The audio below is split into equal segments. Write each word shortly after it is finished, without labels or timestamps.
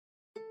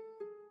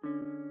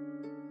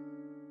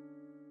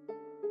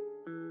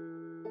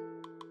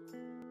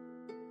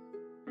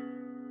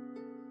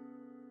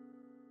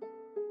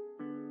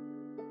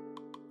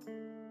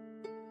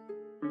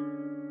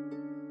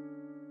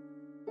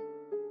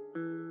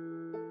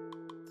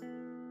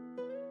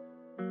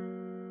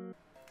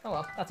Oh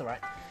well, that's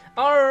alright.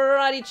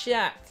 Alrighty,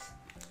 chat.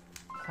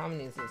 How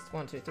many is this?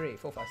 1, 2, 3,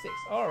 4, 5, 6.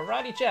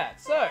 Alrighty, chat.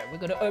 So, we're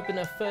gonna open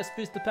the first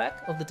booster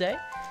pack of the day.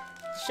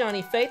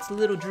 Shiny Fates, a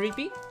little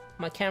droopy.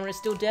 My camera is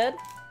still dead.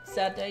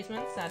 Sad days,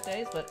 man. Sad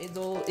days, but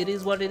it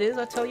is what it is,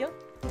 I tell you.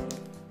 Can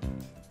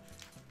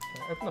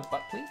I open the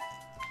butt, please?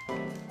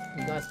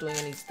 You guys doing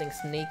anything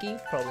sneaky?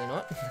 Probably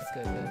not. Let's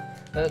go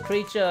there.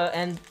 Creature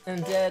and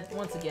Dead,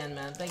 once again,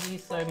 man. Thank you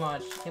so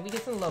much. Can we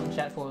get some love in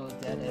chat for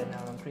Dead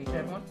and Creature,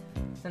 everyone?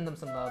 Send them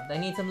some love. They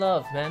need some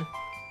love, man.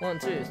 1,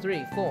 2,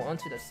 3, 4,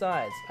 onto the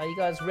sides. Are you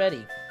guys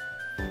ready?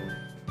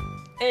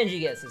 Energy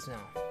gets this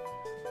now.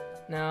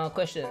 Now,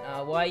 question.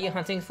 Why are you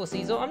hunting for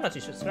Caesar? I'm not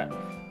too sure, Scrap.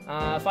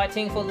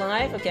 Fighting for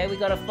life. Okay, we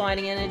got a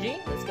fighting energy.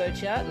 Let's go,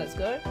 chat. Let's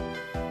go.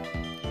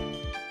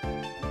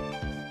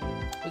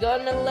 We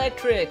got an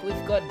electric.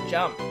 We've got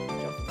jump.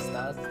 Jump for the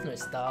stars. There's no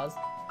stars.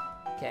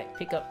 Okay,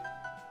 pick up.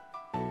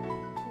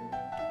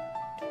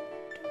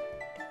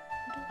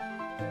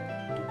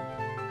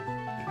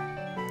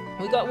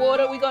 We got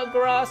water. We got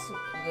grass.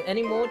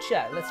 Any more,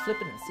 chat? Let's flip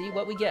it and see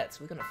what we get.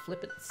 So we're gonna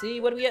flip it and see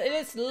what we get. It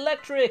is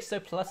electric. So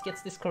Plus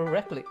gets this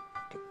correctly.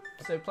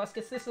 So Plus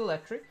gets this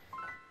electric.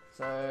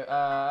 So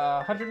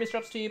 100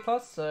 misdrops to you,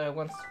 Plus. So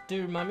once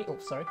do remind me. Oh,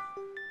 sorry.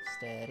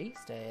 Steady,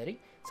 steady.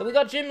 So we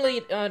got Gym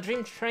Lead,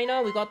 Dream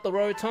Trainer. We got the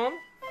Rotom.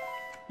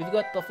 We've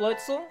got the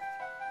Floatzel.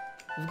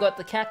 We've got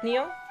the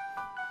Cacnea.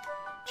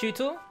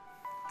 Chewtle.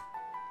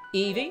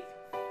 Eevee.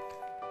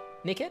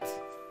 Nickit.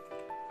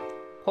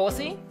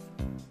 Horsey.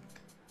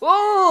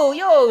 Oh,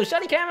 yo,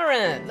 Shiny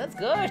Cameron. Let's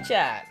go,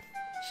 chat.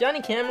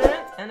 Shiny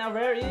Cameron, and our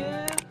rare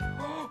is...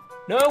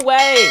 No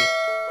way.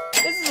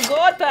 This is a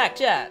God pack,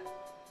 chat.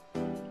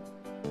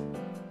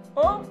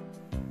 Oh.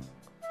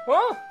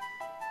 Oh.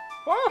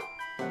 Oh.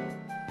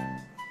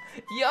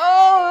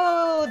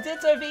 Yo,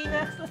 Ditto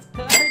VMAX, let's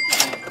go,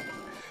 dude.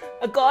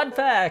 A God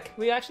pack.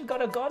 We actually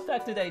got a God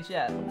pack today,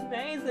 chat.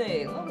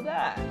 Amazing. Look at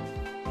that.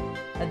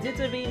 A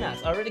Ditto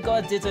VMAX. I already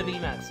got a Ditto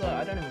VMAX, so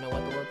I don't even know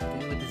what the word to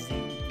do with the Z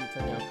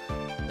Ditto now.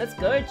 Let's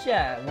go,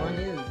 chat. One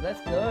is.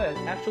 Let's go.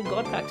 Actual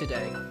God pack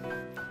today.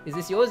 Is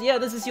this yours? Yeah,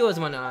 this is yours,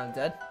 one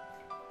Dad.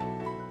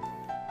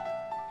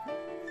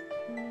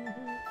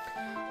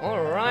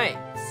 Alright,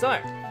 so.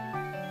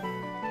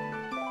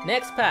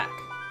 Next pack.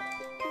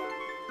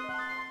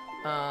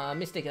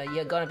 Mystic,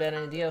 you got a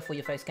better idea for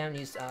your face cam?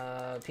 Use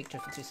picture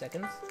for 2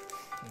 seconds.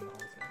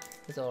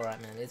 It's alright,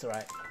 man. It's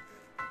alright.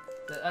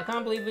 I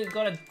can't believe we've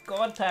got a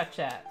God pack,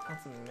 chat.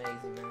 That's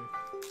amazing, man.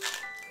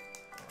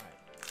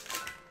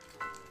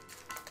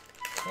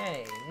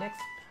 Okay,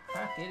 next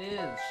pack it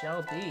is,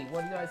 shall be.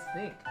 What do you guys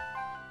think?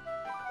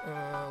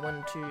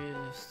 1, 2,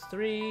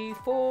 3,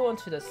 4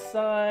 onto the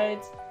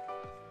sides.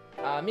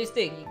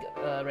 Mystic, you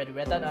already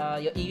read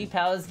that. Your EV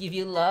powers give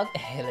you luck.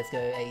 Hey, let's go,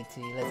 AT.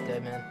 Let's go,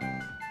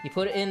 man. You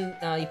put it in.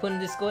 You put in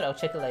Discord. I'll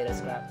check it later,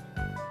 Scrap.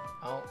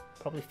 I'll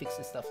probably fix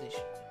this stuff.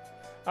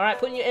 All right,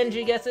 put in your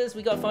energy guesses.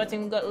 We got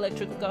fighting. We got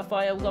electric. We got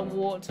fire. We got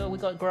water. We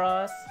got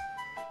grass.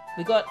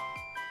 We got.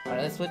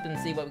 Alright, let's flip and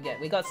see what we get.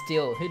 We got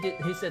steel.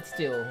 Who said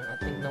steel?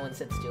 I think no one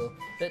said steel.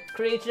 But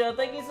Creature,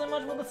 thank you so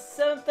much for the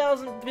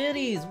 7,000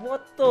 biddies.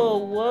 What the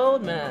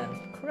world,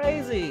 man?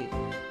 Crazy.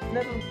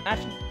 Never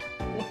actually.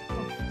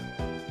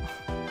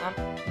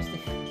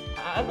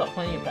 I've got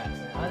plenty of packs,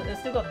 man. I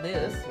still got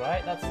this,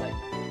 right? That's like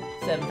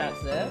 7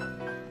 packs there.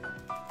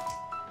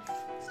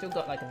 Still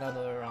got like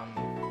another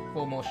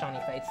 4 more shiny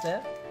fates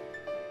there.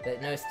 But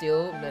no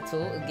steel,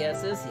 metal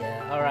guesses,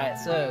 yeah. Alright,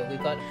 so we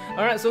got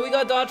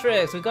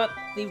Dartrix, we got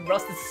the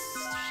Rusted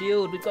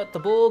Shield, we got the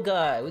Ball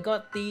Guy, we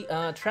got the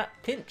Trap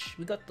Pinch,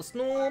 we got the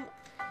Snorm,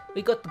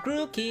 we got the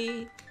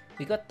Grookey,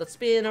 we got the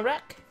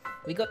Spinarak,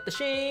 we got the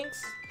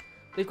Shinx,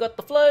 we've got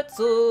the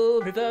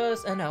Floatzel,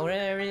 Reverse, and our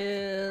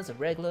areas, a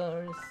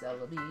regular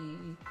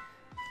Celebi.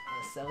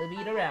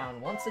 Celebi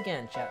around once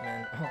again, chat,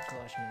 man. Oh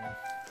gosh, man.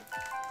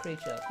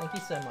 Creature, thank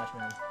you so much,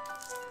 man.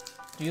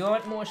 Do you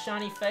want more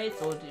shiny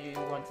fates, or do you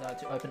want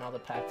to open other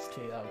packs to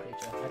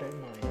Creature? I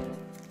don't mind.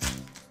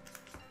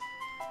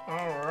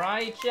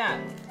 Alright,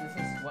 chat. This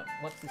is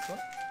what's this one?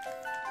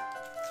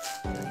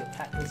 Oh, your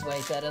pack is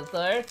way better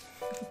though.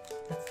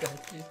 Let's go,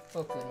 dude.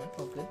 Oh good, man.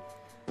 Oh good.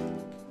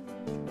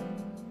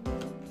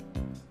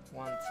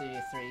 1, 2,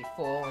 3,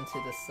 4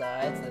 onto the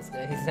sides. Let's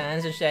go. His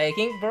hands are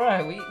shaking,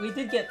 bro. We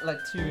did get like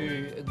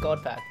 2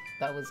 God pack.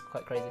 That was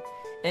quite crazy.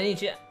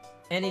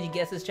 Any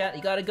guesses, chat?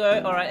 You gotta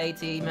go. Alright,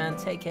 AT, man.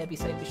 Take care, be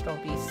safe, be strong,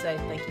 be safe.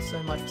 Thank you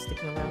so much for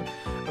sticking around.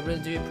 I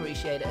really do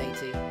appreciate it,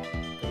 AT.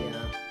 But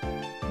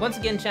yeah. Once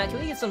again, chat, can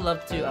we get some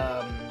love to,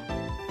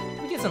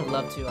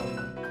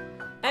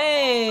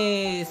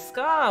 Hey,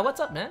 Scar, what's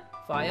up, man?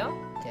 Fire.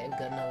 Okay, we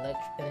got an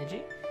electric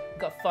energy. We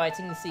got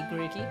fighting, you see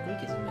Grookey.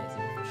 Grookey's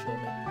amazing, for sure,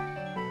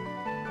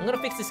 man. I'm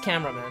gonna fix this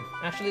camera, man.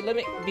 Actually, let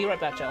me be right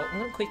back, chat. I'm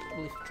gonna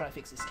quickly try to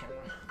fix this camera.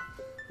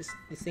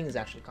 This thing is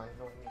actually kind of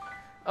annoying me.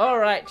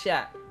 Alright,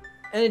 chat.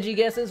 Energy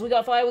guesses, we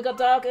got fire, we got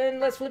dark,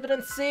 and let's flip it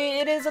and see,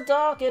 it is a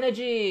dark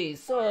energy!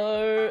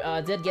 So,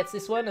 Dead gets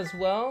this one as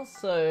well,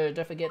 so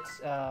don't forget,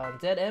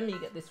 Dead M, you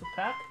get this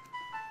pack.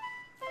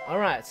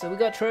 Alright, so we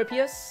got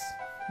Tropius,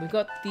 We've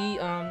got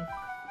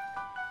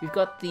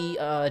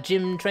the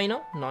gym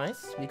trainer,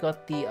 nice. We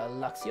got the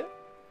Luxio.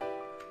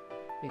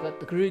 We got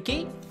the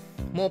Grookey,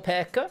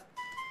 Morpeko,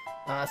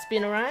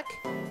 Spinarak,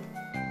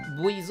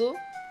 Weasel,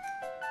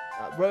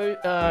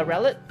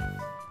 Rowlet,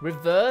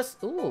 Reverse,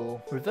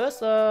 Reverse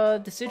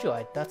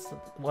Decidueye, that's the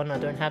one I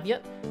don't have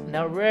yet.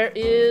 Now rare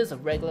is a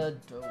regular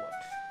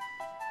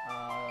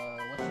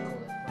what do you call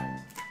it?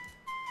 Right.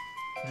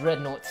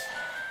 Dreadnought.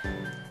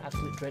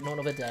 Absolute Dreadnought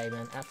of a day,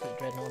 man. Absolute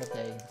Dreadnought of a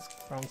day.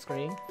 Wrong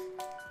screen.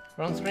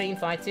 Wrong screen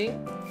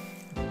fighting.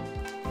 Yeah,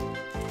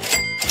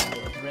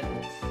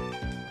 Dreadnought. I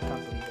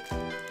can't believe it.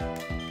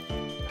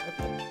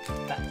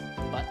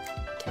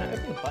 Can I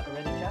open the butt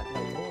already, chat?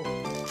 Like,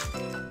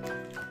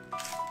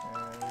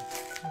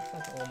 looks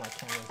like all my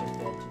cameras are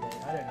dead today.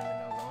 I don't even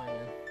know why,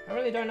 man. I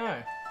really don't know.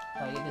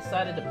 Like, he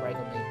decided to break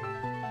on me.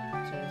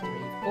 2, 3,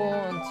 4,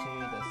 onto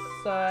the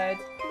side.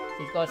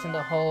 He's gotten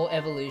the whole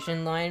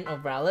evolution line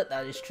of Rowlet.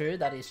 That is true.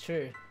 That is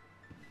true.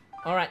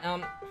 Alright,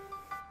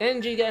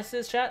 NG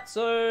guesses, chat.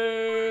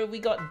 So, we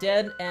got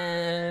Dead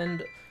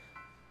and...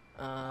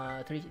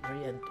 3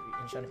 and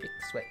Shiny Pix.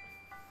 Wait,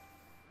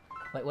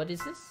 what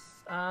is this?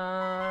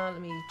 Let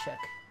me check.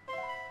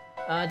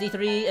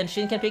 D3 and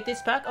Shin can pick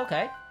this pack?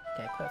 Okay.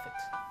 Okay, perfect.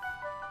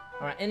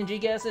 Alright, energy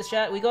guesses,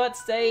 chat. We got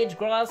Stage,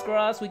 Grass,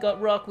 we got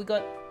Rock, we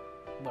got...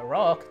 Well,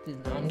 Rock?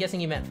 I'm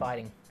guessing you meant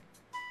fighting.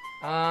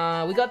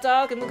 We got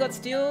Dark and we got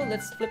Steel.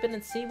 Let's flip it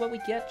and see what we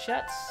get,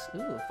 chat.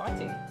 Ooh,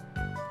 fighting.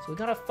 So we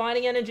got a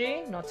fighting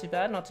energy. Not too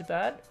bad, not too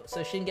bad.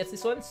 So Shin gets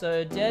this one.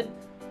 So Dead,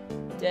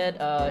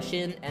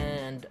 Shin,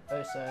 and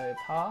also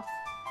Path.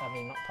 I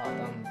mean, not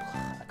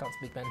Path, I can't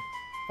speak, man.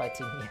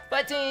 Fighting, yeah.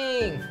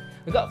 Fighting!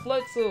 We got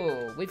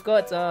Floatzel. We've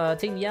got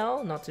Team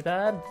Yell, not too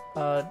bad.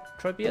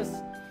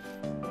 Tropius,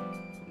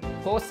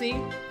 Horsey,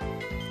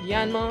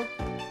 Yanma,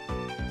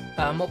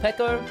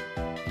 Morpeko,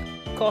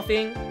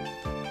 Coughing,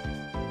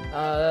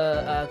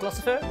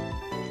 Glossifer.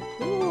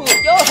 Ooh,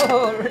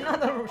 yo!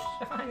 Another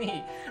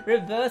shiny!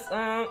 Reverse,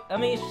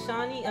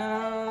 shiny,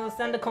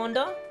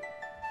 Sandaconda.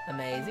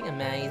 Amazing,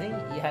 amazing.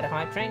 You had a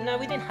hype train? No,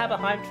 we didn't have a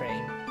hype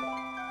train.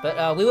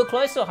 But we were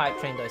close to a hype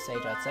train though,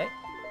 Sage, I'd say.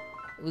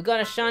 We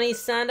got a shiny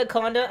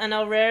Sandaconda, and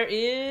our rare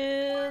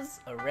is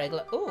a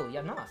regular. Oh,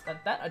 yeah, nice.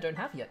 That I don't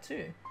have yet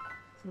too.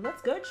 So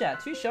let's go, chat.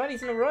 2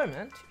 shinies in a row,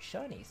 man. 2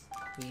 shinies.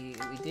 We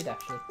did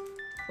actually.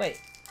 Wait,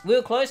 we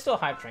were close to a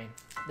hype train.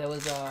 There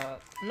was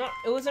not.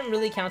 It wasn't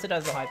really counted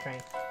as a hype train.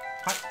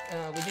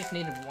 We just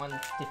needed one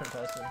different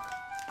person.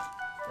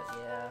 But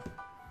yeah,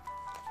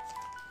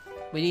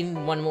 we needed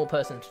one more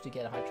person to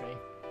get a hype train.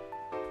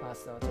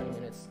 Past 20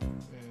 minutes.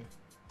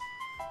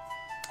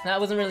 That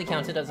wasn't really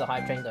counted as a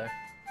hype train though.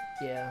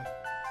 Yeah.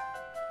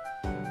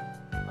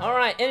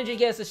 Alright, energy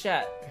guesses,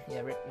 chat.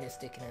 Yeah, rip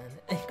Mystic, man.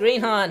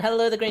 Greenhorn,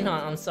 hello the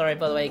Greenhorn. I'm sorry,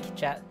 by the way,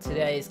 chat.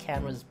 Today's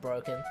camera's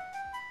broken.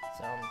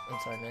 So, I'm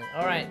sorry, man.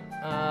 Alright,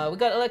 we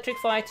got electric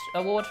fight,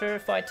 water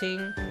fighting.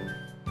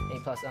 A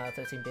plus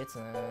 13 bits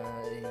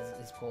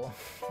is poor.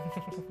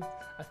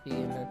 I feel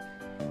you, man.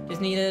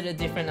 Just needed a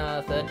different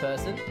third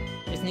person.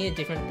 Just need a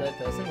different third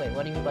person. Wait,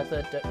 what do you mean by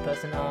third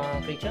person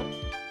creature?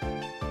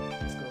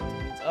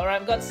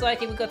 Alright, we got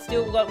Psychic, we got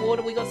Steel, we got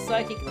Water, we got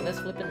Psychic. Well, let's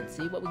flip it and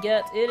see what we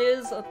get. It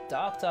is a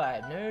Dark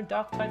type. No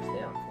Dark types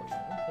there,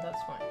 unfortunately, but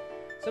that's fine.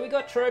 So we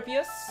got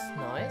Tropius.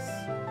 Nice.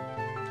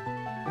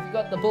 We've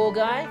got the Ball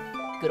Guy.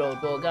 Good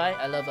old Ball Guy.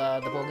 I love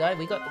the Ball Guy.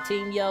 We got the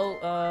Team Yo.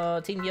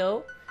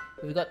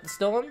 We got the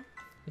Storm.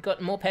 We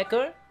got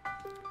Morpeko.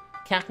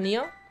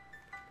 Cacnea.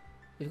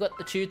 We've got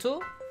the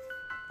Tutul.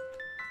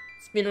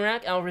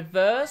 Spinarak, our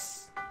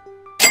reverse.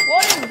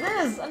 What is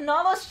this?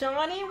 Another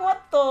shiny?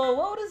 What the?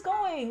 What is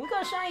going? We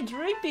got a shiny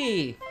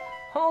Droopy.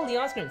 Holy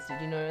ice creams.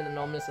 Did you know the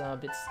anomalous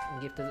bits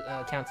gifted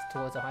counts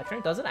towards a high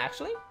train? Does it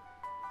actually?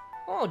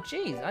 Oh,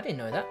 jeez. I didn't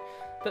know that.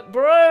 But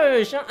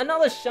bro,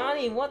 another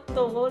shiny. What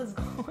the? What is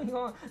going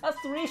on? That's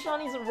 3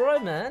 shinies in a row,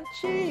 man.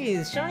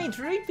 Jeez. Shiny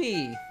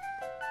Droopy.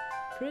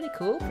 Pretty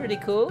cool. Pretty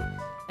cool.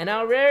 And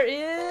our rare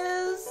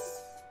is...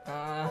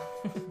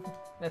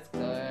 let's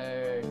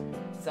go.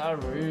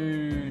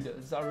 Zarude.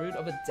 Zarude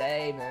of a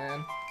day,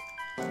 man.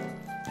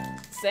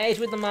 Sage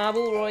with the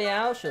Marble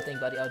Royale. Sure thing,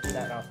 buddy. I'll do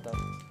that after.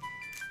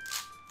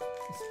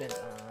 Spent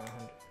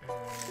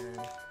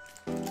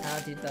how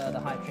did the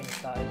hype train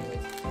start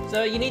anyways?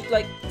 So you need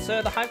like,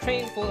 so the hype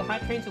train, for the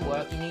hype train to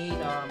work, you need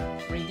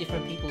 3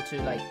 different people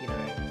to like, you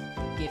know,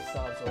 gift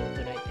subs or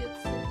donate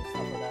bits and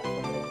stuff like that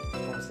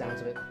from the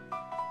sounds of it.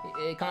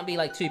 It can't be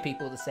like 2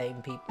 people the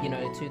same people, you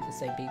know, 2 the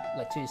same people,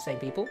 like 2 same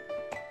people.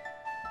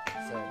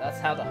 So that's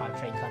how the hype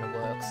train kind of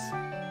works.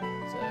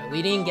 So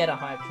we didn't get a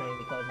hype train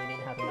because we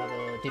didn't have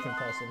another different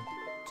person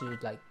to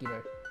like, you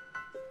know,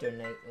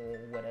 donate or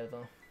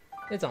whatever.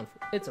 It's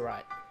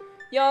alright.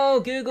 Yo,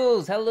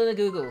 Googles! Hello to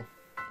Google.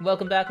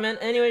 Welcome back, man.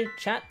 Anyway,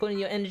 chat, put in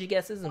your energy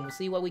guesses and we'll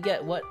see what we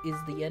get. What is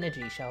the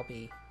energy shall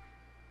be?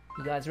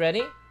 You guys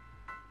ready?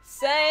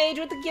 Sage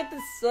with the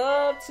gifted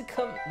sub to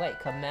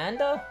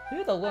Commander?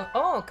 Who the one?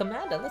 Oh,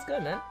 Commander, let's go,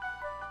 man.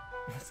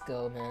 Let's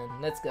go,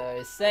 man. Let's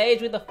go.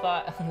 Sage with the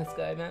fire. Let's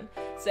go, man.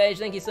 Sage,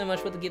 thank you so much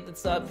for the gifted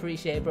sub.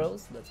 Appreciate it,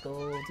 bros. Let's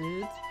go,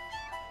 dudes.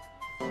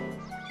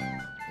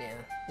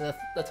 Yeah,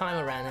 the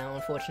timer ran out,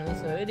 unfortunately,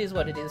 so it is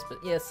what it is. But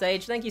yeah,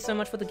 Sage, thank you so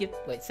much for the gift.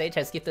 Wait, Sage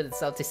has gifted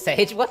itself to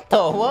Sage. What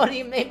do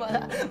you mean by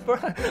that? Bro,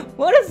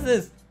 what is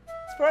this?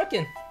 It's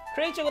broken.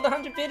 Creature with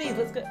 100 biddies.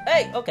 Let's go.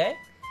 Hey, okay.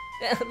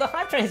 Yeah, the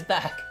hype train's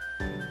back.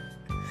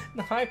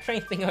 The hype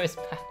train thingo is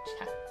back,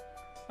 chat.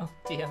 Oh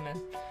dear,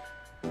 man.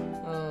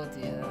 Oh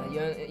dear.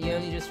 You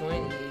only just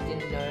joined. You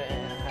didn't know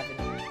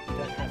you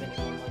don't have any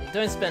more money.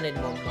 Don't spend any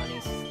more money.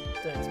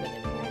 Don't spend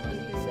any more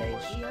money,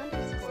 Sage.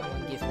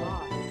 Someone give me.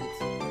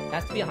 It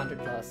has to be 100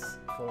 plus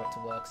for it to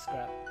work,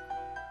 Scrap.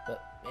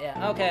 But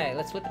yeah, okay,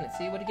 let's flip it and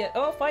see what you get.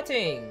 Oh,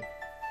 fighting!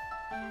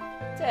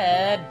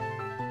 Dead!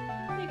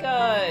 You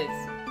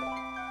guys!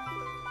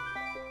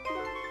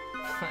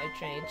 Hype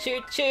train.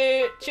 Choo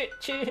choo! Choo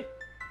choo!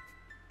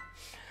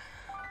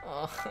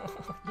 Oh,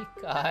 you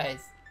guys.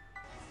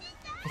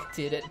 We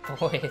did it,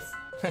 boys.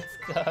 Let's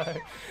go.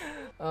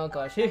 Oh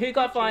gosh, who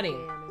got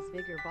fighting? Is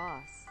bigger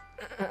boss.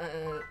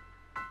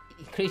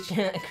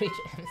 Creature is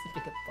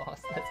bigger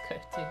boss. Let's go,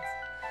 dudes.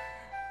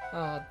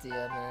 Oh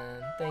dear,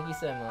 man. Thank you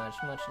so much.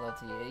 Much love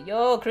to you.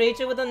 Yo,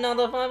 Creature with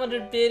another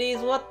 500 biddies.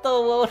 What the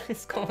world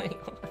is going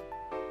on?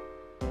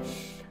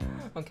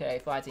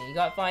 Okay, fighting. You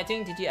got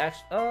fighting? Did you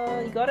actually?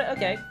 Oh, you got it?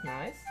 Okay,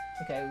 nice.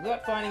 Okay, we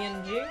got fighting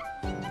energy.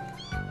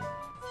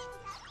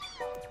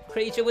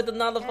 Creature with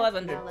another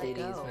 500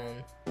 biddies,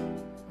 man.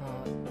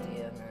 Oh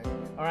dear,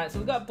 man. Alright, so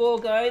we got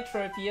Borgo,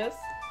 Tropius,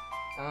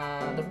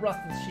 the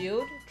Rusted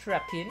Shield,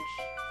 Trapinch,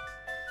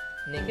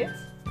 Nickit.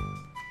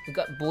 We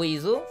got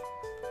Buizel,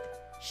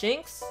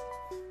 Shinx,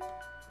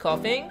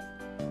 Coughing,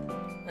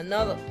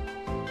 another.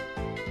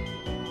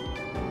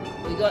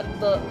 We got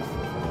the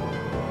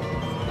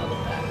another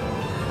pack.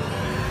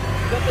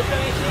 We got the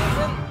Shiny Shinx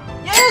and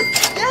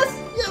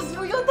yes!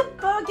 We got the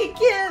Poké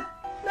Kid!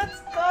 Let's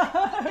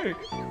go!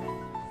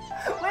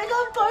 We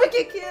got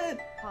Poké Kid!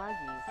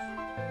 Poggies.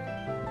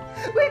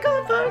 We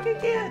got Poké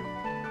Kid!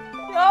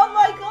 Oh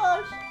my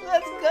gosh!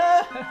 Let's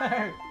go!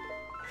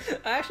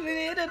 I actually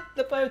needed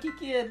the Poké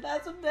Kid.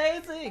 That's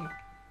amazing!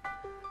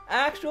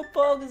 Actual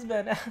Poggers,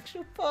 man.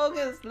 Actual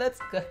Poggers. Let's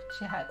go,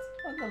 chat.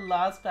 On the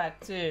last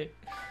pack, too.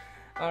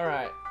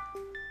 Alright.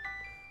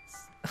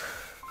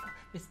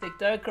 Mystic,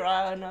 don't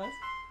cry on us.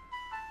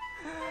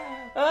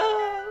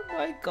 Oh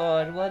my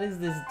god. What is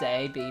this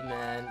day be,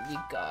 man? You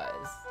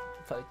guys.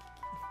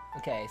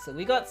 Okay, so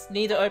we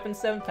need to open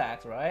 7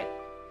 packs, right?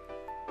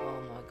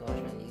 Oh my gosh,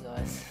 man, you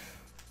guys.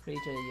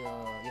 Creature,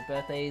 your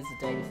birthday is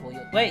the day before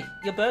your... Wait,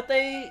 your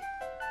birthday...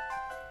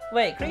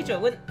 Wait, Creature,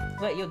 when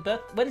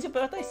is your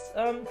birthday,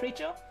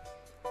 Creature?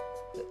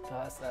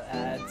 Pass the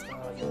ads,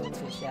 your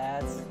Twitch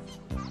ads.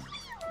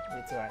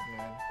 It's alright,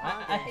 man.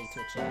 I hate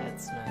Twitch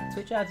ads, man.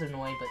 Twitch ads are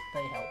annoying, but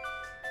they help.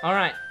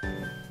 Alright.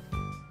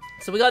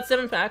 So we got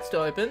 7 packs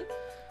to open.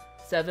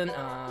 7,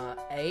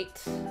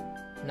 8,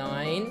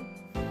 9...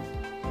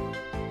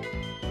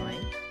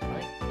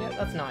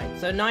 That's 9.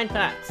 So 9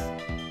 packs.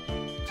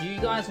 Do you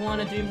guys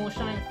want to do more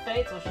Shiny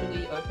Fates, or should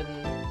we open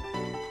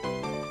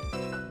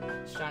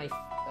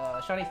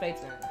Shiny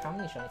Fates? How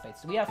many Shiny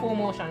Fates? Do we have 4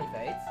 more Shiny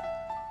Fates?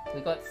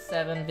 We got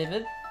 7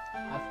 Vivid.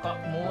 I've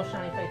got more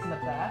Shiny Fates in the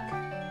back.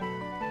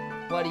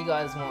 What do you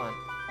guys want?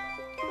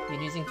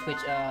 You're using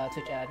Twitch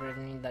ad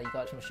revenue that you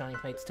got from Shiny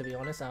Fates. To be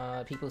honest,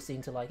 people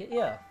seem to like it.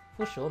 Yeah,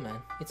 for sure,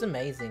 man. It's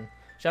amazing.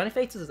 Shiny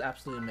Fates is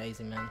absolutely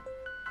amazing, man.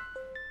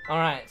 All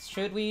right,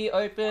 should we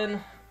open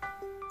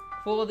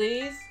 4 of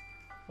these?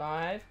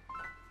 5,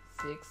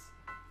 6,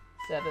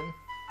 7,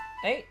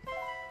 8. Is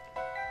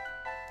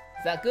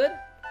that good?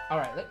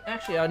 Alright,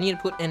 actually I need to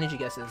put energy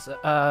guesses,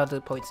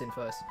 the points in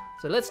first.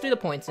 So let's do the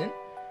points in.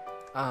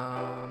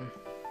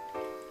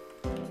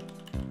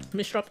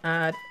 Misdrop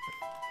ad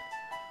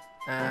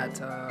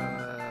at,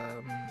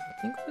 I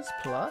think it was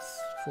plus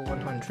for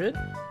 100.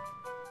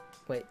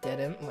 Wait, dead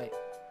end, wait,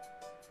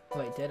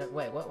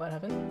 what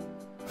happened?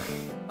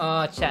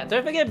 Chat,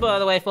 don't forget, by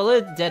the way,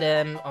 follow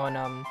Deadem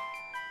on,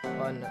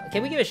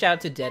 can we give a shout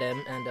out to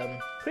Deadem and,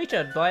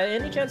 Creature, by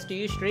any chance, do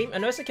you stream?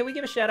 And also, can we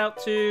give a shout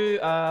out to,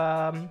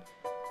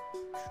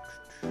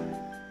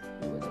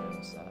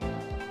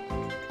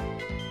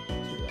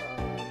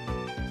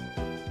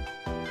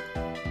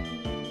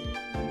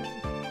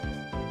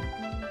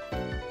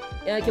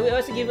 yeah, can we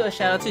also give a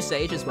shout out to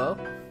Sage as well?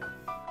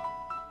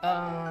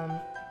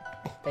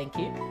 Thank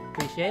you,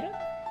 appreciate it.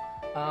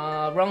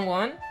 Wrong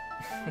one.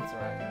 That's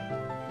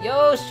right.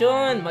 Yo,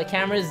 Sean, my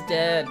camera's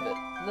dead.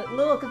 But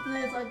look at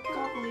this. I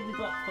can't believe we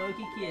got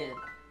Poké Kid.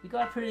 We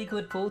got a pretty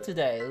good pull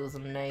today. It was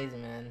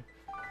amazing, man.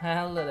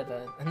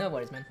 No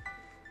worries, man.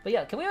 But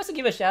yeah, can we also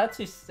give a shout out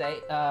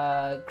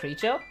to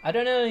Creature? I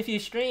don't know if you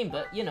stream,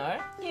 but you know,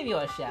 give you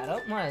a shout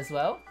out. Might as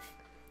well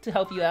to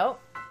help you out.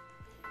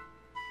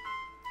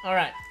 All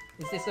right,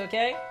 is this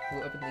okay?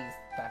 We'll open these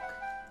back.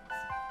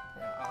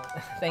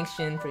 Thanks,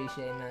 Shin.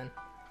 Appreciate it, man.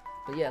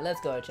 But yeah, let's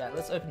go, chat.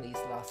 Let's open these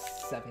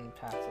last 7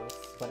 packs or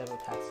whatever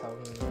packs,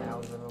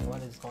 however,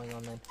 what is going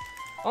on, man.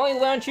 Oh,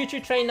 we're on Choo Choo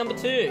Train number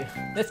 2.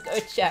 Let's go,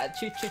 chat.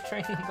 Choo Choo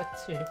Train number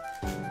 2.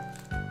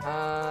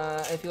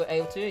 If you were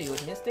able to, you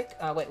would Mystic.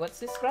 Wait, what's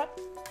this, Scrap?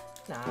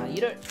 Nah, you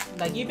don't.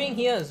 Like, you being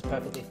here is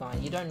perfectly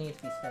fine. You don't need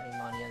to be spending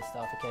money and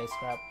stuff, okay,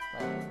 Scrap?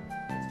 Like,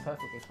 it's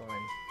perfectly fine.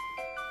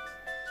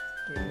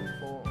 3,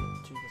 4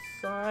 to the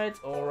sides.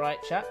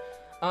 Alright, chat.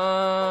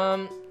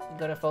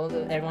 Gotta follow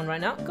everyone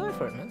right now? Go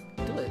for it, man.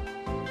 Do it.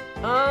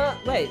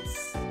 Wait,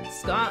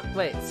 Scar.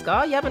 Wait,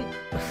 Scar, you haven't.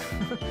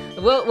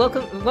 Well,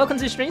 welcome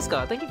to the stream,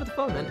 Scar. Thank you for the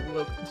follow, man.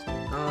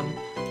 Welcome.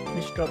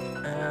 Mish drop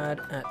ad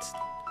at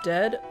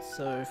dead.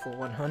 So for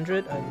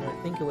 100, I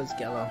think it was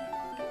Gala.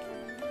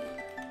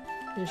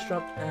 Mish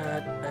drop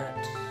ad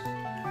at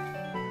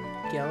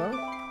Gala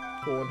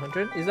for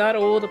 100. Is that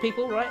all the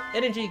people, right?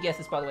 Energy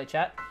guesses, by the way,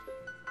 chat.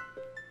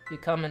 You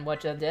come and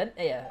watch Dead.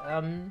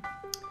 Yeah.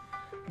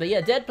 But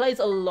yeah, Dead plays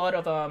a lot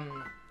of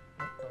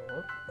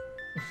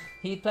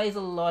he plays a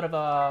lot of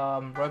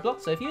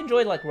Roblox. So if you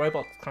enjoy like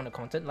Roblox kind of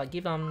content, like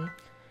give you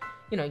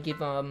know, give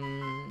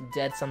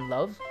Dead some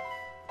love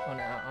on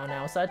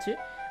our side too.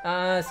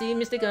 See,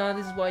 Mystic,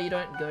 this is why you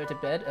don't go to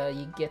bed.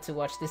 You get to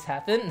watch this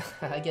happen.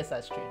 I guess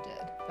that's true,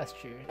 Dead. That's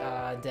true.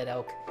 Dead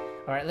Elk.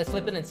 All right, let's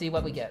flip it and see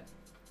what we get.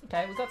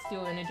 Okay, we got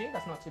Steel Energy.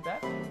 That's not too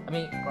bad. I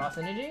mean, Grass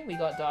Energy. We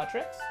got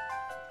Dartrix.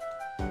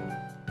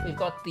 We've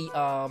got the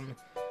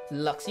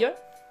Luxio.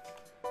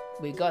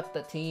 We got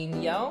the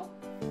Team Yell.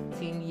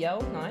 Team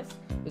Yell, nice.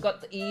 We got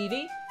the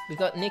Eevee. We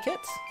got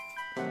Nickit.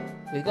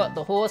 We got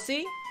the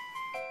Horsey.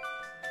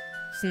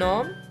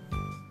 Snom.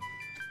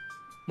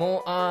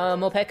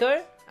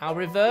 Morpeko. Our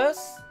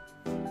reverse.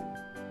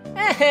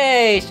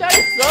 Hey,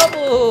 Shiny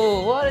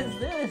Sobble! What is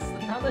this?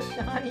 Another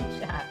shiny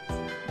chat.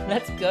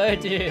 Let's go,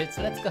 dudes.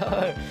 Let's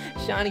go.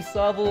 Shiny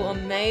Sobble,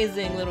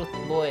 amazing little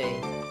boy.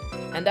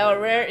 And our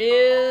rare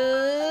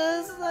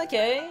is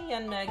okay.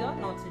 Yanmega,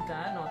 not too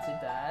bad, not too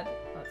bad.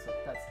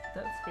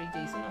 That's pretty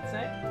decent, I'd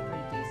say.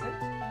 Pretty decent.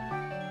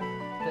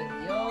 But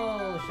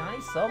yo,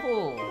 Shiny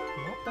Sobble,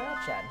 not bad,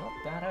 chat. Not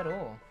bad at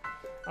all.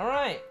 All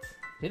right,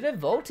 Vivid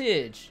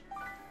Voltage.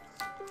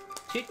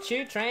 Choo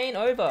Choo Train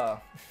over.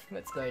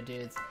 Let's go,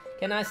 dudes.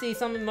 Can I see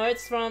some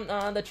emotes from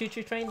the Choo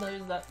Choo Train?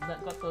 Those that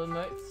got the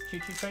emotes, Choo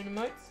Choo Train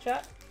emotes,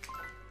 chat.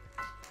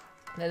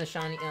 There's a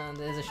shiny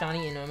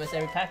in almost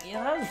every pack.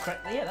 Yeah,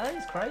 that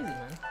is crazy,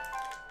 man.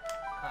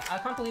 I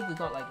can't believe we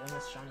got like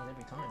almost shinies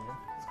every time, man.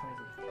 It's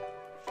crazy. Okay.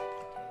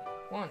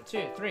 1,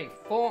 2, 3,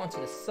 4 onto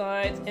the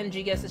sides.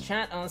 MG guesses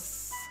chat on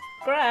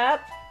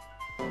Scrap.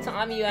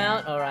 Time you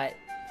out. All right.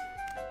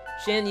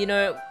 Shin, you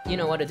know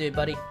what to do,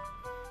 buddy.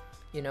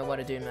 You know what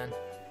to do, man.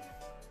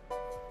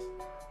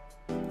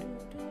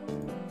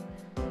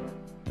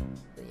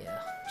 But yeah.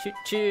 Choo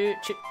choo,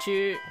 choo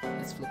choo.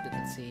 Let's flip it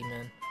and see,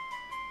 man.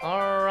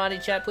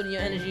 Alrighty, chat. Put in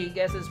your energy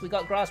guesses. We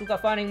got grass. We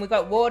got fighting. We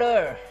got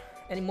water.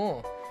 Any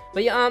more?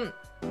 But yeah,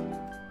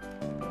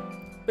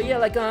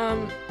 like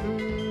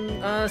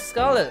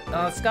Scarlet,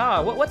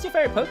 Scar. What's your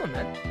favorite Pokemon,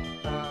 man?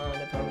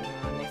 No problem.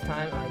 Next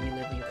time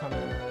you come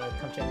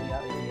check me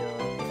out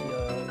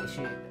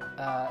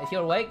if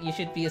you're awake. You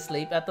should be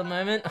asleep at the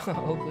moment.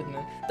 Oh, good,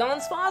 man.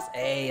 Dunsparce?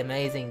 Hey,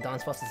 amazing.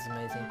 Dunsparce is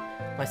amazing.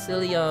 My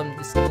silly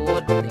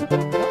Discord thing.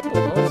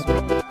 What's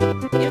wrong?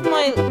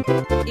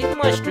 Even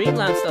my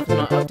Streamlabs stuff is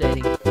not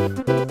updating.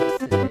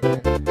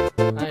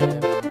 I don't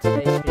know, man. Today's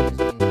stream is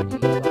being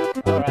pretty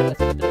whack. Alright,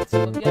 let's see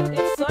what we get.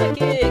 It's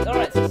Psychic!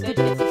 Alright, so Sage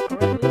gets this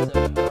correctly, so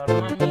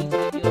remind me to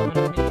give you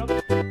 100 mid drop.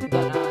 We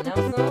got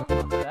Nelson, not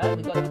bad.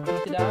 We got the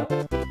Crocodile.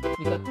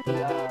 We got the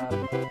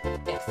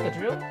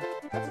Excadrill.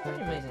 That's a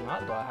pretty amazing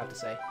art, though, I have to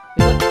say.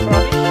 We got the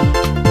Trubbish.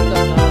 We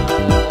got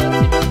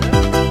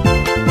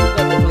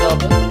the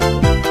Globber.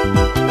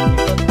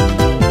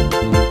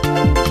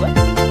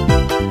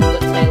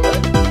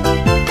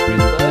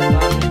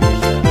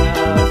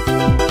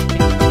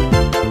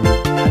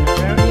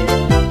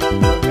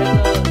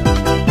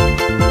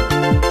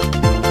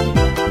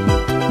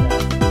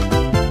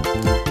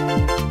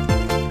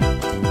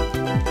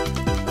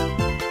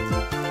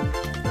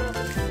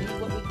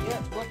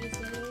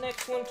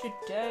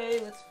 Today,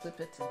 let's flip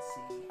it and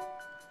see.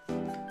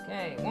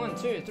 Okay, 1,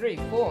 2, 3,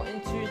 4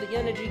 into the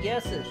energy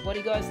guesses. What do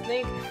you guys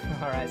think?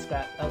 Alright,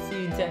 Scrap, I'll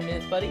see you in 10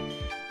 minutes, buddy.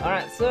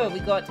 Alright, so we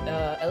got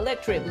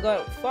electric, we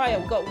got fire,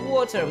 we got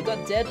water, we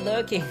got dead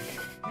lurking.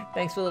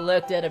 Thanks for the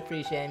lurk, Dead,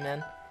 appreciate it,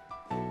 man.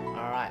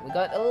 Alright, we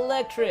got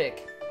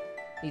electric.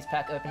 These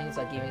pack openings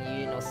are giving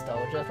you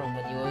nostalgia from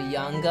when you were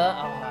younger.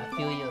 Oh, I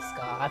feel you,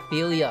 Scar, I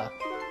feel ya.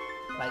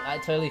 Like, I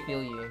totally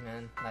feel you,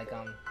 man. Like,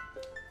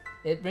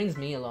 it brings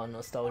me a lot of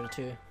nostalgia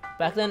too.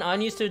 Back then, I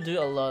used to do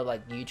a lot of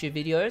like YouTube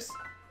videos,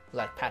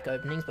 like pack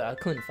openings, but I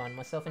couldn't find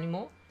myself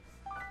anymore.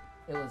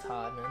 It was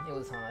hard, man. It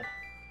was hard.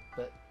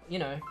 But, you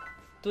know,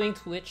 doing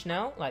Twitch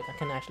now, like I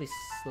can actually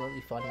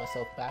slowly find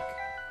myself back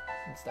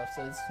and stuff,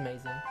 so it's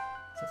amazing.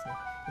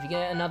 If you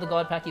get another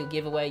God pack, you'll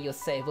give away your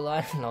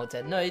Sableye. No,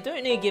 Ted. No, you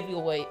don't need to give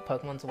your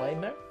Pokemons away,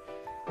 bro.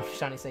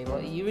 Shiny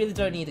Sableye. You really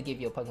don't need to give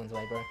your Pokemons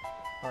away, bro.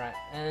 Alright,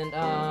 and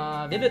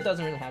Vivid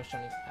doesn't really have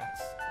shiny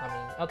packs. I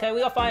mean, okay,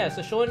 we got fire.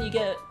 So Sean, you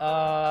get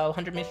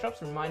 100 miss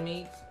drops. Remind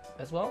me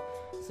as well.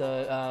 So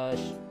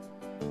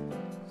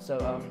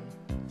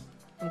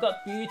we've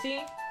got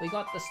Beauty, we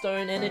got the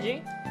Stone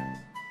Energy,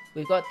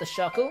 we've got the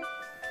Shuckle,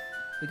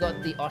 we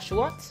got the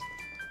Oshawott,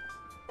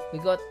 we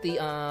got the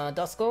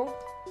Duskull,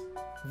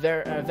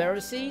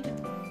 Veruseed,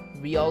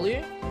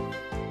 Riolu,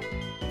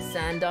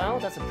 Sandile.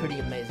 That's a pretty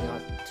amazing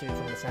art too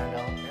from the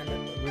Sandile. And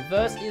the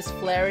reverse is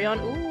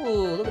Flareon.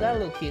 Ooh, look at that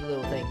little cute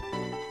little thing.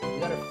 We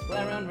got a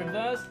Flareon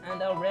reverse,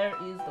 and our rare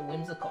is the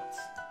Whimsicott.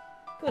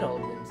 Good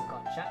old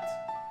Whimsicott, chat.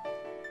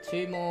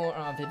 Two more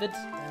Vivid.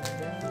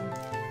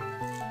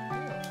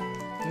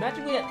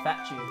 Imagine we get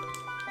Fatchu.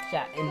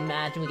 Chat,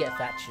 imagine we get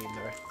Fatchu,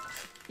 bro.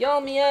 Yo,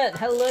 Miette!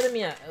 Hello to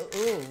Miette!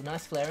 Ooh,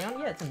 nice Flareon.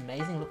 Yeah, it's an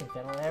amazing looking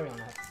Flareon,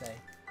 I have to say.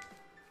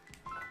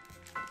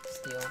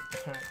 Steal.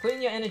 Alright, put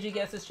in your energy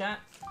guesses, chat.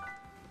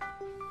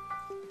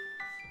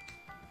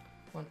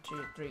 1,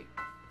 2, 3,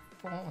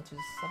 4, onto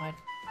the side.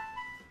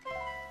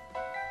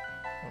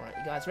 Alright,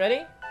 you guys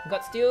ready? We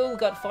got Steel, we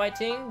got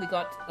Fighting, we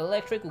got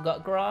Electric, we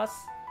got Grass.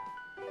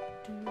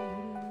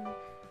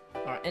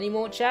 Alright, any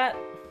more, chat?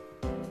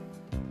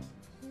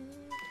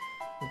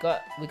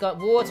 We got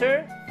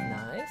Water.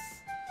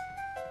 Nice.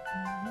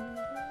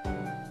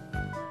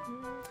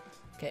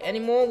 Okay, any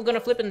more? We're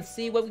gonna flip it and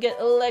see what we get.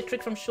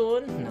 Electric from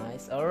Sean.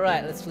 Nice.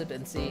 Alright, let's flip it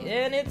and see.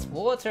 And it's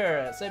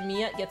Water. So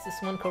Miette gets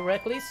this one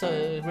correctly.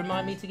 So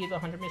remind me to give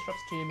 100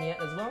 Mistrops to Miette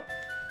as well.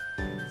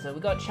 So we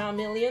got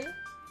Charmeleon,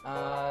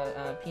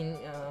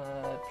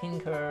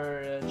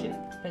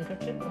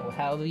 Pincurchin, or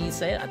however you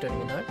say it. I don't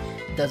even know.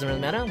 It doesn't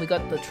really matter. We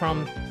got the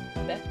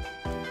Trumbeck.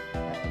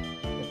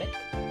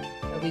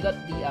 We got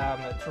the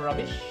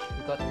Trubbish,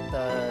 we got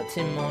the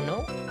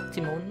Timono,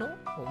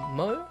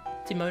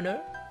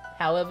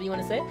 however you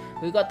want to say it.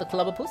 We got the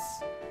Clubberpuss,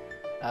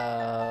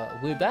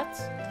 Woobat,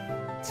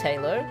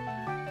 Taylor,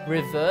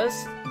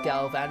 Reverse,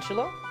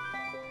 Galvantula.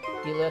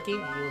 You're lurking,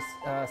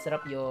 you'll set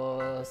up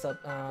your sub,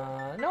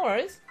 no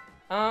worries.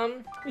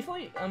 Before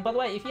you, by the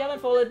way, if you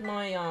haven't followed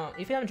my,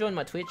 if you haven't joined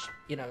my Twitch,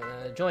 you know,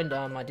 joined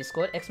my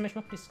Discord,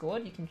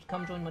 !Discord, you can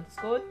come join my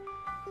Discord.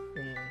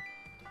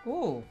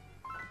 Ooh.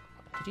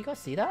 Did you guys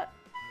see that?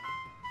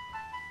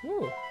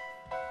 Ooh.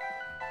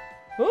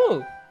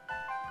 Ooh.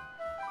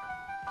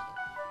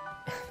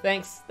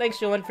 Thanks,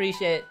 Sean,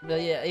 appreciate it.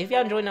 But yeah, if you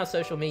haven't joined our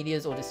social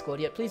medias or Discord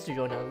yet, please do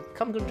join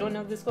join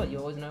our Discord. You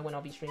always know when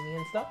I'll be streaming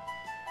and stuff.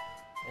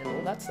 And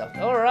all that stuff.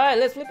 Alright,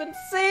 let's flip and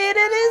see it.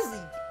 It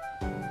is!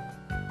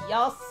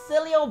 Y'all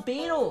silly old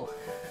beetle.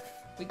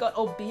 We got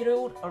old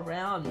beetled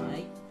around,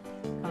 mate.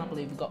 Can't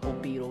believe we got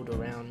old beetled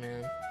around,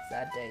 man.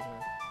 Sad days,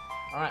 man.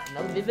 Alright,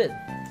 another Vivid.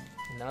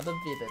 Another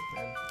Vivid,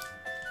 man.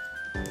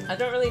 I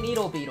don't really need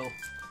all Beetle.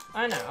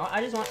 I know.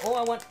 I just want all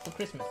I want for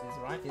Christmas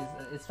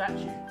is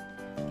Fatchu.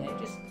 Okay,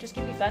 just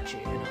give me Fatchu,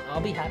 and I'll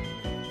be happy,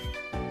 man.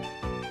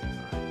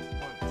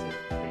 Alright, 1,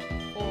 2,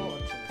 3, 4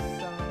 onto the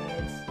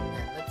sides,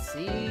 and let's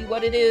see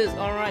what it is.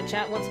 Alright,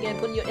 chat. Once again,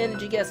 put in your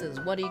energy guesses.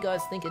 What do you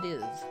guys think it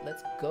is?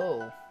 Let's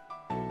go.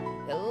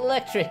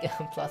 Electric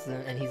plus,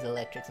 and he's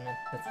electric, man.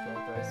 Let's go,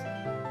 bros.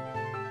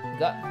 We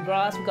got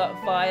Grass, we got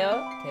Fire,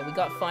 okay, we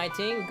got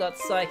Fighting, we got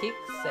Psychic,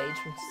 Sage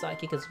from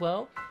Psychic as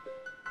well.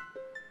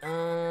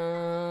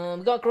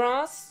 We got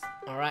Grass.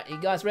 Alright, you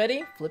guys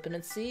ready? Flip it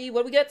and see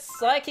what we get.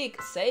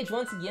 Psychic! Sage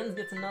once again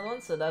gets another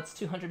one, so that's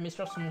 200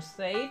 Mistrops from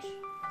Sage.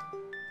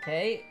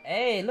 Okay,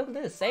 hey, look at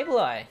this,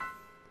 Sableye.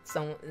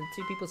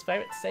 Two people's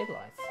favorite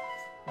Sableye.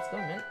 Let's go,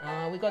 man.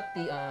 We got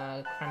the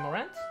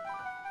Cramorant,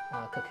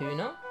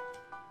 Kakuna,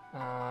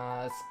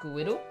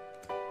 Squirtle,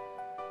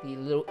 the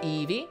little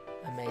Eevee.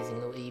 Amazing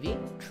little Eevee.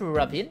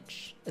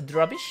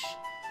 Drubbish.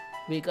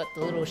 We got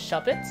the little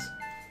Shuppet.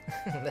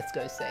 Let's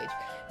go, Sage.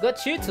 We got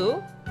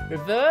Chewtle.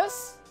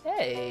 Reverse.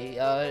 Hey,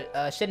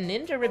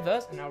 Shedinja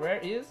reverse. And our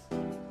rare is...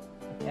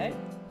 Okay.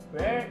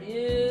 Rare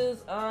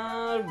is,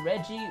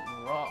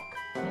 Regirock.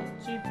 Not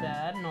too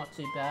bad, not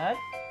too bad.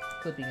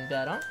 Could be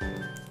better.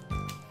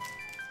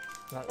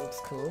 That looks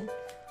cool.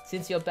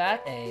 Since you're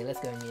back, hey, let's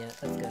go, Mia.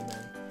 Let's go,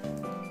 man.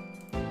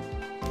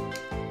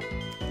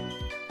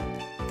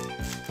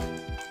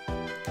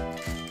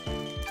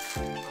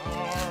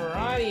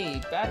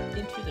 Back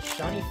into the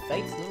Shiny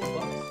Fates little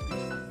box.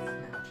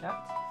 Now, chat.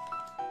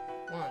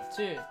 1,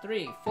 2,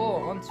 3,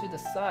 4 onto the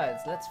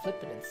sides. Let's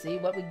flip it and see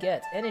what we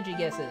get. Energy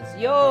guesses.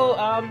 Yo,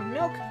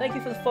 Milk, thank you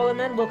for the follow,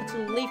 man. Welcome to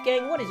the Leaf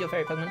Gang. What is your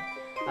favorite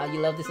Pokemon? You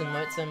love this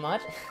emote so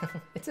much.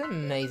 It's an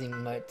amazing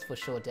emote for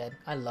sure, Dad.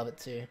 I love it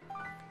too.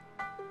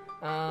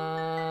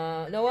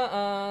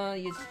 Noah,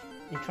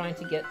 you're trying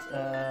to get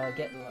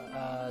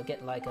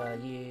like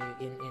you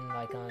in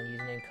like a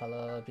username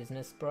color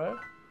business, bro.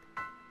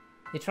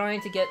 You're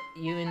trying to get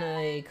you in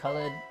a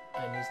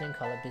username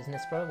color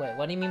business, bro. Wait,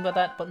 what do you mean by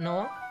that,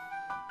 Noah?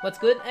 What's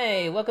good?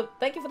 Hey, welcome.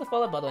 Thank you for the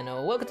follow, by the way,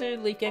 Noah. Welcome to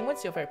Leaf Gang.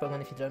 What's your favorite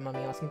Pokemon, if you don't mind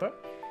me asking, bro?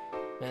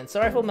 Man,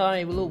 sorry for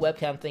my little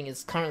webcam thing.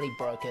 Is currently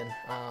broken.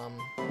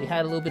 We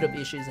had a little bit of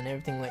issues and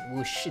everything went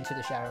whoosh into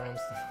the shower rooms,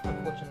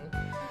 unfortunately.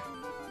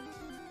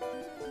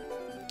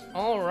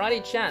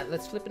 Alrighty, chat.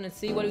 Let's flip it and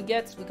see what we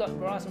get. We got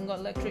Grass, and we got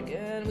Electric,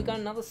 and we got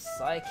another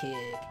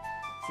Psychic.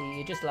 See,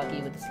 you're just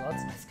lucky with the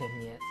slots. Let's go,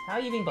 Miet. How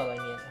you been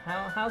following me?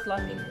 How's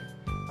life been?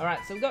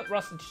 Alright, so we got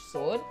Rusted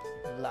Sword,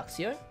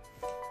 Luxio,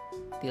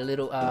 the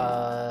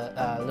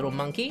little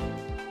monkey,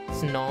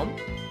 Snom.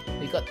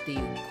 We got the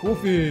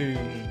Kofi.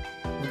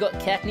 We got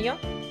Cacnea.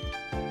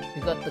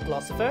 We got the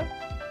Glossifer.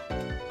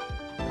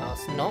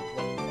 Snom.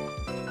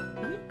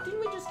 Wait, didn't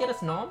we just get a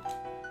Snom?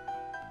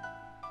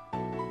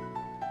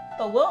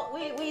 Oh, well,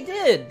 we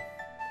did.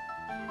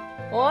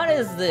 What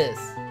is this?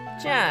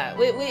 Chat,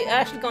 we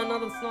actually got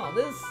another Snom.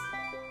 This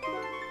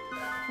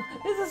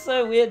is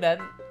so weird, man.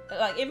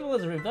 Like, if it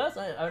was reverse,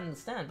 I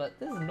understand, but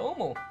this is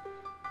normal.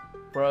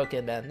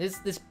 Broken, man.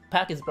 This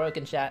pack is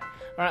broken, chat.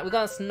 Alright, we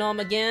got a Snom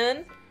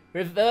again.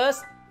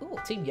 Reverse. Ooh,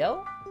 Team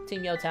Yell.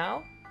 Team Yell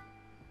Tao.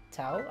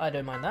 Tao, I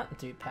don't mind that.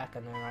 Dude pack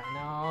on there right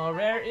now.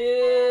 Rare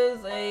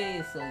is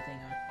a silly thing.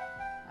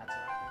 That's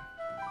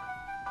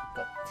alright.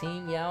 Got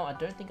Team Yell. I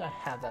don't think I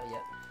have that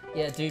yet.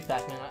 Yeah, dude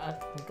pack, man. I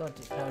got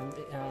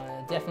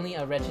definitely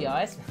a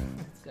Regice.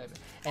 Let's go, man.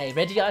 Hey,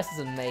 Regice is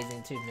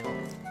amazing, 2 mil.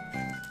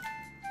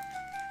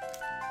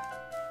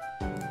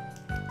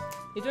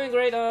 You're doing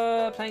great,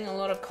 playing a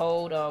lot of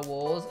cold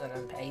wars and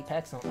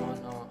Apex on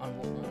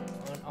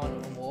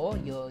war.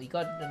 You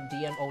got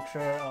DM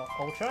Ultra,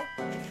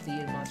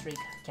 the Mastery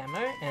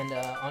Camo, and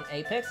on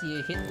Apex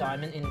you hit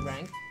Diamond in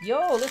rank.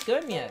 Yo, let's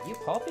go, Mia. You're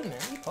popping,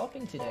 man. You're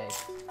popping today.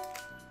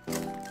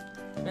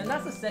 Man,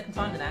 that's the second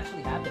time it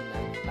actually happened,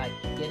 man. Like,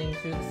 getting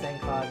 2 the same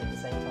card at the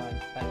same time.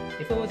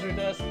 Like, if it was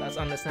reversed, that's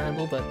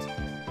understandable, but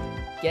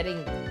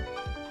getting...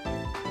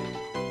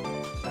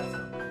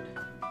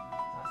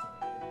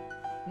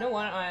 You know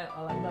what I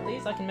like about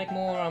these? I can make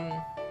more,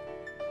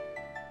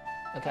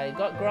 Okay, we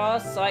got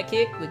Grass,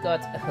 Psychic, we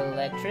got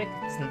Electric.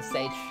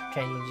 Sage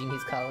changing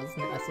his colors,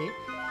 I see.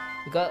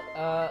 We got,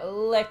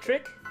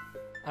 Electric.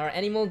 Alright,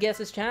 any more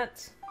guesses,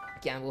 chat?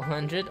 Gamble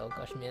 100. Oh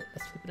gosh, man.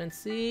 Let's flip it and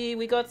see.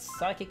 We got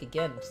Psychic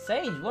again.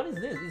 Sage, what is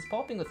this? He's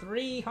popping with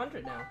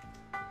 300 now.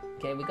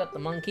 Okay, we got the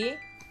Monkey.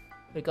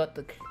 We got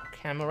the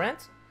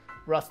Camarant.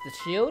 Rusted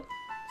Shield.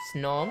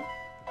 Snom.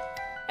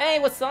 Hey,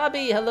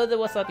 Wasabi! Hello there,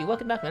 Wasabi.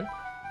 Welcome back, man.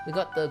 We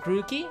got the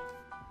Grookey,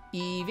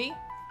 Eevee,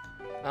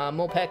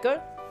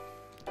 Morpeko,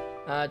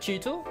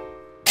 Chutul.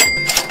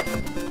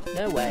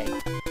 No way.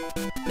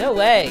 No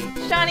way!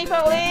 Shiny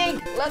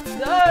Polink! Let's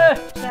go!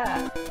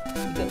 Chat!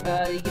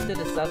 You can do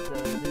the sub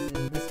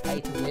though. This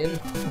pay to win.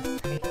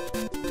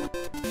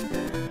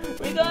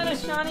 We got a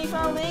Shiny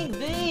Polink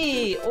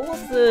V!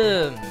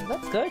 Awesome!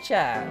 Let's go,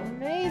 chat!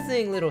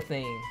 Amazing little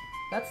thing.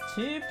 That's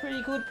 2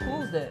 pretty good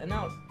pulls there. And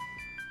now...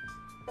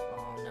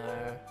 Oh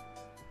no.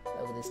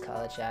 Look at this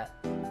color, chat.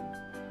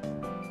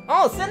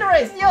 Oh,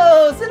 Cinderace!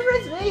 Yo!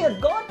 Cinderace V! A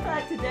God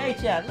Pack today,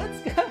 chat!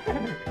 Let's go!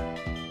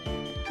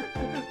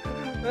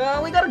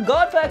 We got a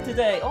God Pack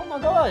today! Oh my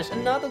gosh!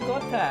 Another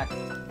God Pack!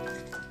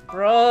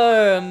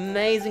 Bro!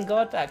 Amazing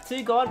God Pack!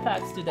 2 God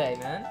Packs today,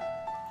 man!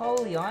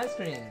 Holy ice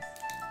creams!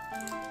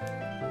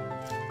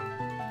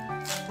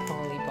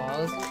 Holy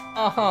balls!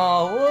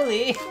 Oh,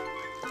 Wooly!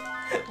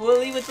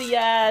 Wooly with the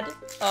ad!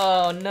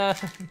 Oh no!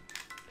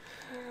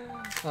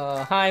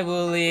 Oh, hi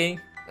Wooly!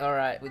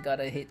 Alright, we got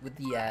a hit with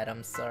the ad.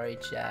 I'm sorry,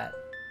 chat.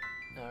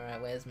 Alright,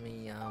 where's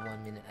me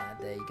 1 minute ad?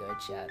 There you go,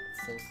 chat.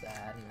 So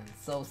sad, man.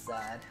 So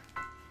sad.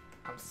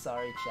 I'm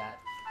sorry, chat.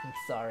 I'm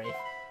sorry.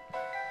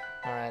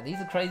 Alright, these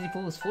are crazy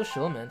pulls for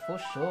sure, man. For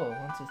sure.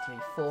 1, 2, 3,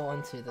 4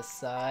 onto the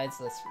sides.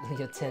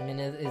 Your 10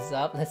 minutes is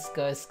up. Let's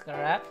go,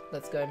 Scrap.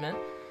 Let's go, man.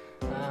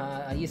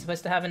 Are you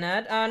supposed to have an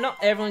ad? Not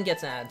everyone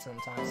gets an ad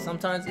sometimes.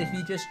 Sometimes if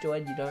you just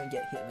joined, you don't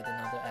get hit with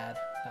another ad.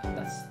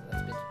 That's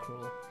a bit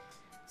cruel.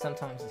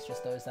 Sometimes it's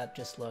just those that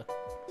just look,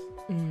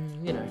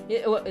 you know,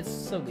 it's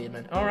so weird,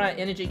 man. Alright,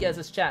 Energy gets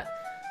us chat.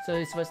 So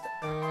it's supposed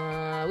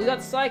to, we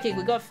got Psychic,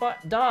 we got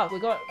Dark, we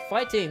got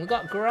Fighting, we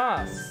got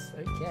Grass.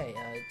 Okay,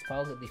 it's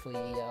probably before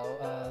you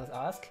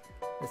ask.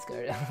 Let's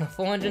go.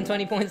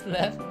 420 points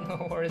left.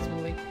 No worries,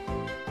 Wooly.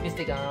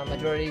 Mystic,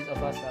 majority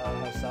of us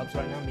have subs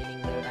right now,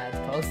 meaning no ads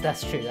post.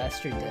 That's true, Dead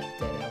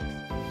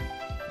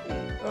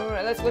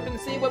Alright, let's flip and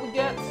see what we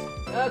get.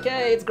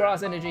 Okay, it's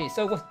Grass Energy.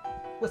 So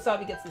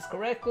Wasabi gets this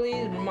correctly.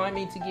 Remind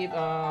me to give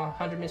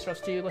 100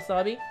 misdrops to you,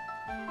 Wasabi.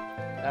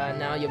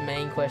 Now your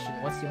main question.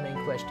 What's your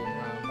main question?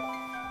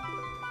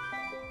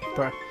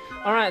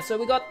 Alright, so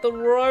we got the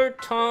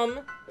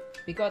Rotom,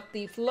 we got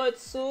the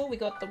Floatzel, we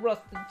got the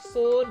Rusted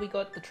Sword, we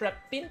got the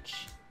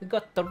Trapinch, we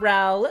got the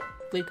Rowlet,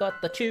 we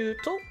got the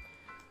Chutul,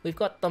 we've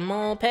got the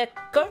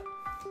Morpeko,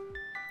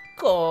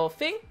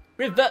 Coughing,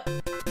 Revert.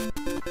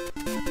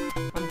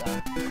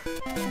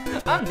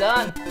 I'm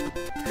done.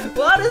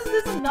 What is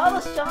this?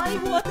 Another shiny?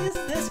 What is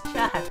this,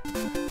 chat?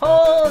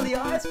 Holy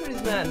ice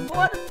creams, man.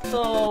 What the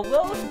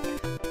world?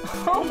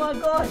 Oh my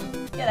gosh.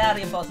 Get out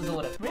of here, boss's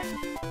order. Rip.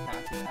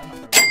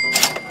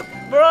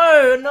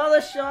 Bro,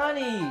 another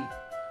shiny.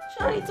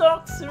 Shiny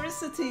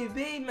Toxicity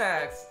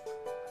B-Max.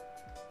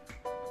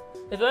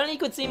 If only you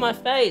could see my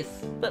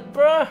face. But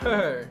bro,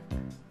 that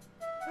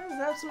is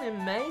absolutely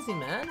amazing,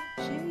 man.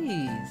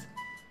 Jeez.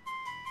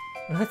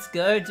 Let's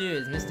go,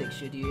 dudes. Mystic,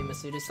 should you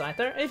Masuda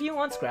Scyther? If you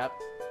want, Scrap.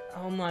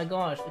 Oh my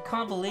gosh, I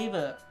can't believe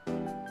it.